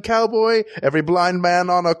carpenter and cowboy, every blind man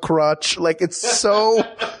on a crutch, like it's so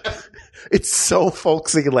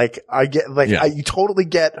folksy. Like you totally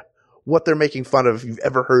get what they're making fun of if you've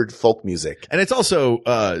ever heard folk music. And it's also,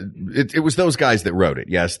 it was those guys that wrote it.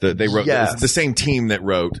 Yes. They wrote, it was the same team that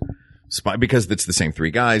wrote because it's the same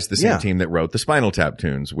three guys, the same team that wrote the Spinal Tap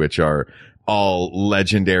tunes, which are all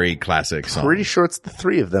legendary classic songs. Pretty sure it's the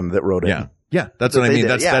three of them that wrote it. Yeah. Yeah. That's what I mean.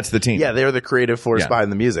 That's the team. Yeah. They're the creative force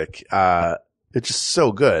behind the music. It's just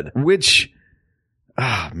so good.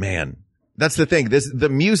 Man. That's the thing. The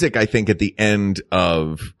music, I think, at the end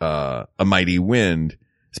of, A Mighty Wind,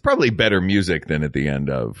 it's probably better music than at the end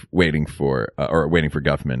of Waiting for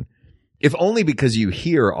Guffman. If only because you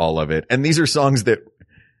hear all of it. And these are songs that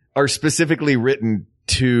are specifically written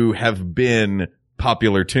to have been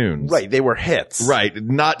popular tunes. Right. They were hits. Right.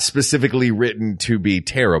 Not specifically written to be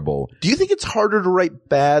terrible. Do you think it's harder to write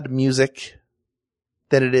bad music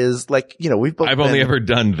than it is I've only ever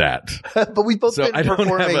done that. But we've both been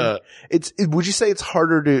performing. Would you say it's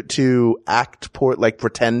harder to act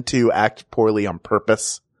pretend to act poorly on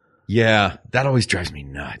purpose? Yeah, that always drives me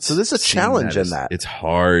nuts. So this is a challenge in that. It's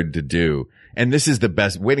hard to do. And this is the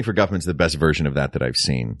best, Waiting for Guffman's the best version of that I've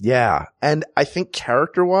seen. Yeah. And I think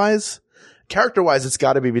character-wise, it's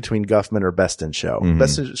got to be between Guffman or Best in Show.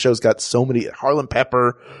 Best in Show's got so many. Harlan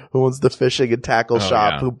Pepper, who owns the fishing and tackle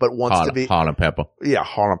shop, but wants to be Harlan Pepper. Yeah,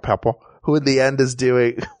 Harlan Pepper, who in the end is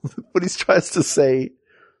doing when he tries to say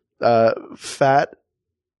fat,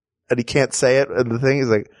 and he can't say it. And the thing is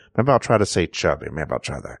like, maybe I'll try to say chubby. Maybe I'll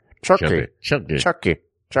try that. Chucky.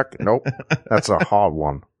 Nope, that's a hard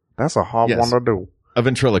one. That's a hard one to do. A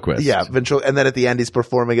ventriloquist. Yeah, and then at the end he's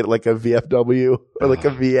performing it like a VFW or like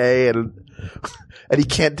a VA, and he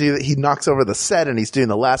can't do that. He knocks over the set and he's doing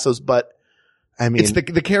the lassos, but I mean, it's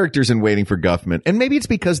the characters in Waiting for Guffman, and maybe it's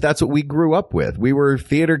because that's what we grew up with. We were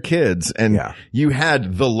theater kids, and you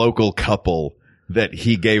had the local couple that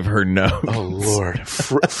he gave her notes. Oh Lord,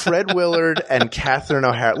 Fred Willard and Catherine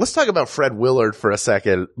O'Hara. Let's talk about Fred Willard for a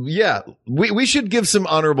second. Yeah, we should give some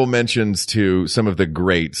honorable mentions to some of the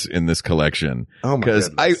greats in this collection. Oh my goodness.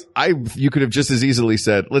 Because you could have just as easily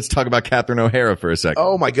said, let's talk about Catherine O'Hara for a second.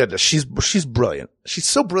 Oh my goodness, she's brilliant. She's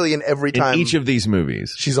so brilliant every time in each of these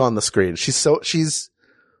movies. She's on the screen. She's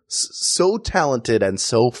so talented and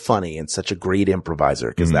so funny and such a great improviser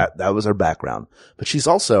because that was her background. But she's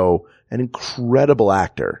also an incredible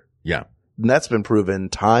actor. Yeah. And that's been proven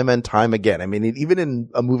time and time again. I mean, even in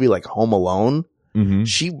a movie like Home Alone,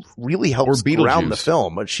 she really helps ground the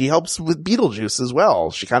film. But she helps with Beetlejuice as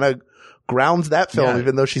well. She kind of grounds that film,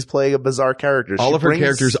 even though she's playing a bizarre character. All of her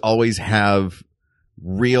characters always have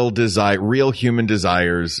real human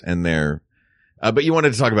desires, and they're but you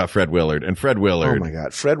wanted to talk about Fred Willard, and Fred Willard. Oh my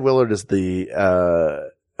God. Fred Willard is the,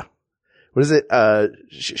 what is it?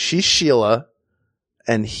 She's Sheila,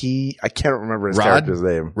 and I can't remember his character's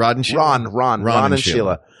name. Rod and Sheila? Ron and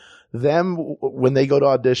Sheila. when they go to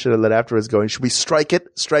audition and then afterwards going, should we strike it?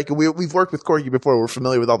 We've worked with Corky before. We're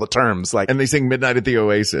familiar with all the terms. Like, and they sing Midnight at the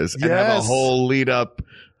Oasis and have a whole lead up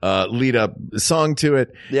song to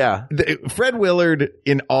it. Yeah. Fred Willard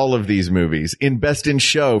in all of these movies, in Best in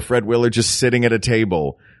Show, Fred Willard just sitting at a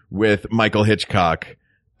table with Michael Hitchcock.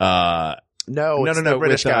 The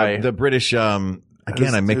British guy. The British, again,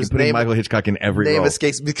 I'm putting Michael Hitchcock in every role. Name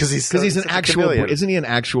escapes because he's an actual, isn't he an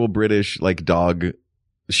actual British, like, dog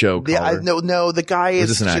show caller? No, the guy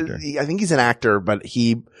is an actor? I think he's an actor, but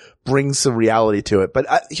he brings some reality to it. But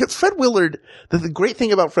Fred Willard, the great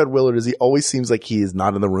thing about Fred Willard is he always seems like he is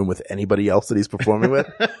not in the room with anybody else that he's performing with.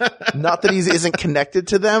 Not that he isn't connected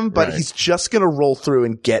to them, but he's just going to roll through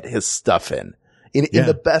and get his stuff in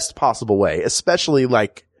the best possible way, especially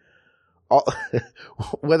like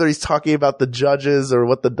whether he's talking about the judges or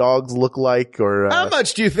what the dogs look like or how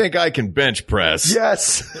much do you think I can bench press?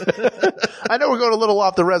 Yes. I know we're going a little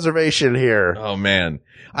off the reservation here. Oh man.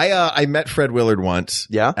 I met Fred Willard once.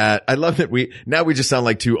 Yeah. I love that we just sound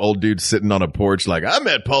like two old dudes sitting on a porch like, I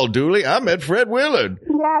met Paul Dooley, I met Fred Willard.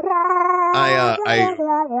 I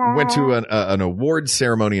went to an award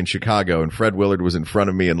ceremony in Chicago and Fred Willard was in front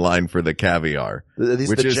of me in line for the caviar. This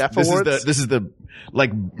is the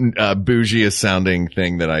like bougiest sounding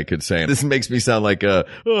thing that I could say. This makes me sound like I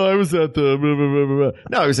was at the blah, blah, blah, blah.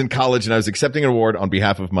 No, I was in college and I was accepting an award on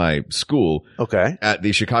behalf of my school. Okay. At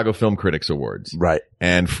the Chicago Film Critics Awards. Right.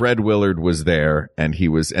 And Fred Willard was there and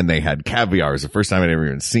they had caviar. It was the first time I'd ever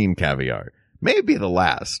even seen caviar. Maybe the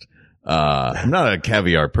last. I'm not a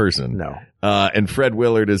caviar person. No. And Fred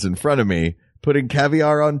Willard is in front of me putting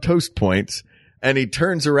caviar on toast points. And he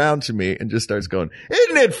turns around to me and just starts going,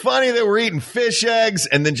 isn't it funny that we're eating fish eggs?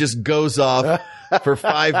 And then just goes off for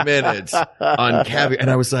 5 minutes on caviar. And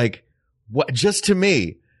I was like, what? Just to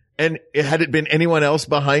me. And had it been anyone else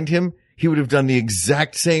behind him, he would have done the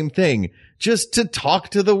exact same thing just to talk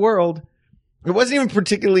to the world. It wasn't even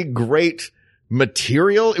particularly great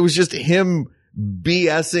material. It was just him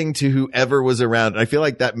BSing to whoever was around. I feel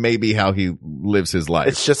like that may be how he lives his life.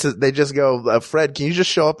 It's just, they just go, Fred, can you just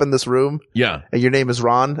show up in this room? Yeah. And your name is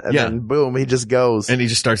Ron? And then boom, he just goes. And he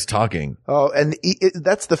just starts talking. Oh, and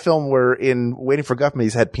that's the film where in Waiting for Guffman,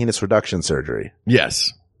 he's had penis reduction surgery.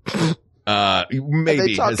 Yes.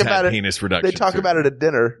 Maybe has had penis reduction They talk about it at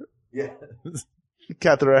dinner. Yeah.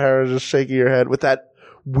 Catherine O'Hara just shaking her head with that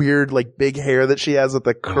weird, like, big hair that she has with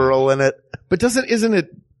the curl in it. But isn't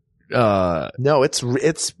it, no, it's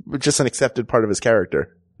just an accepted part of his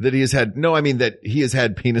character. That he has had, that he has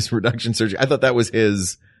had penis reduction surgery. I thought that was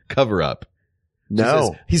his cover up. No.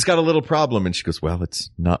 Says, he's got a little problem. And she goes, well, it's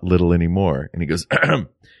not little anymore. And he goes,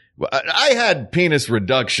 well, I had penis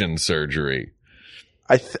reduction surgery.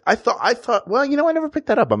 I thought, well, I never picked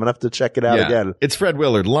that up. I'm going to have to check it out again. It's Fred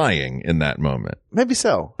Willard lying in that moment. Maybe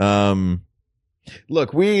so.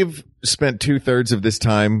 Look, we've spent 2/3 of this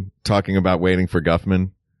time talking about Waiting for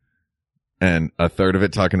Guffman. And a third of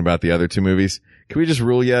it talking about the other two movies. Can we just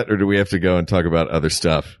rule yet, or do we have to go and talk about other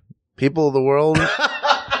stuff? People of the world.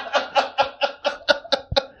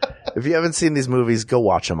 If you haven't seen these movies, go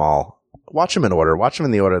watch them all. Watch them in order. Watch them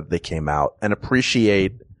in the order that they came out and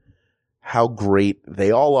appreciate how great they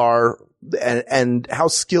all are and how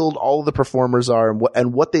skilled all of the performers are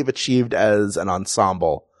and what they've achieved as an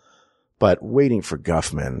ensemble. But Waiting for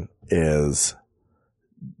Guffman is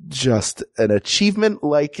just an achievement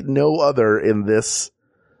like no other in this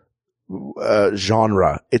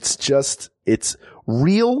genre. It's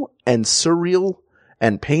real and surreal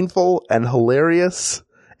and painful and hilarious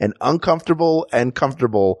and uncomfortable and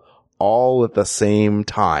comfortable all at the same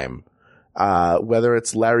time. Whether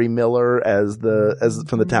it's Larry Miller as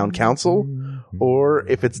from the town council, or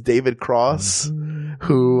if it's David Cross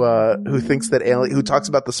who thinks that who talks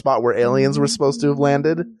about the spot where aliens were supposed to have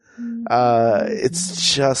landed.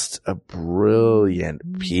 It's just a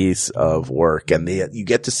brilliant piece of work, and you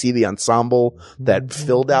get to see the ensemble that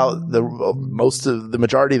filled out the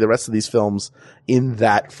majority of the rest of these films in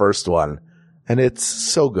that first one. And it's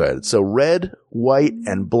so good. So Red, White,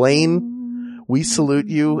 and Blaine, we salute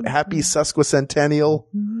you. Happy sesquicentennial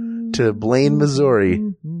to Blaine,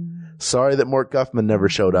 Missouri. Sorry that Mort Guffman never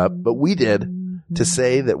showed up, but we did, to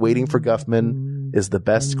say that Waiting for Guffman is the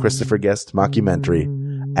best Christopher Guest mockumentary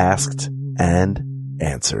asked and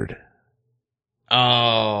answered.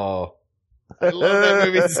 Oh, I love that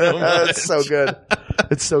movie so much. It's so good.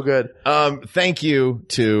 It's so good. Thank you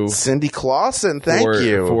to Cindy Clausen. Thank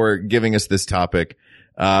you for giving us this topic.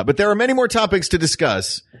 But there are many more topics to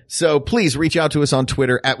discuss. So please reach out to us on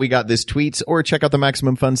Twitter at We Got This Tweets, or check out the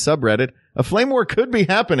Maximum Fun subreddit. A flame war could be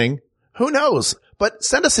happening. Who knows? But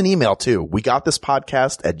send us an email too.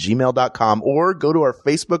 WeGotThisPodcast@gmail.com, or go to our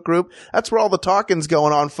Facebook group. That's where all the talking's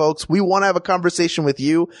going on, folks. We want to have a conversation with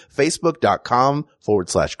you.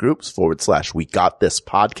 Facebook.com/groups/We Got This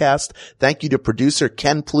Podcast. Thank you to producer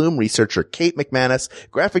Ken Plume, researcher Kate McManus,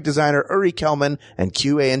 graphic designer Uri Kelman, and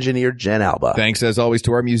QA engineer Jen Alba. Thanks as always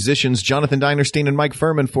to our musicians, Jonathan Dinerstein and Mike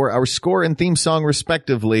Furman, for our score and theme song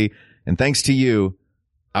respectively. And thanks to you,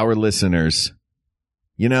 our listeners.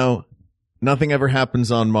 You know, nothing ever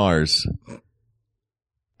happens on Mars,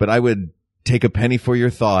 but I would take a penny for your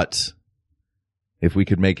thoughts if we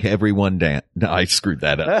could make everyone dance. No, I screwed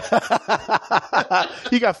that up.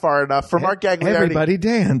 You got far enough. For Mark Gagliardi. Everybody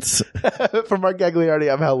dance. For Mark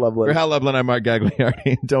Gagliardi, I'm Hal Lublin. For Hal Lublin, I'm Mark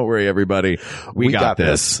Gagliardi. Don't worry, everybody. We got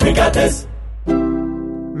this. We got this.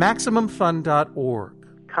 MaximumFun.org.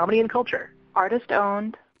 Comedy and culture. Artist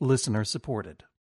owned. Listener supported.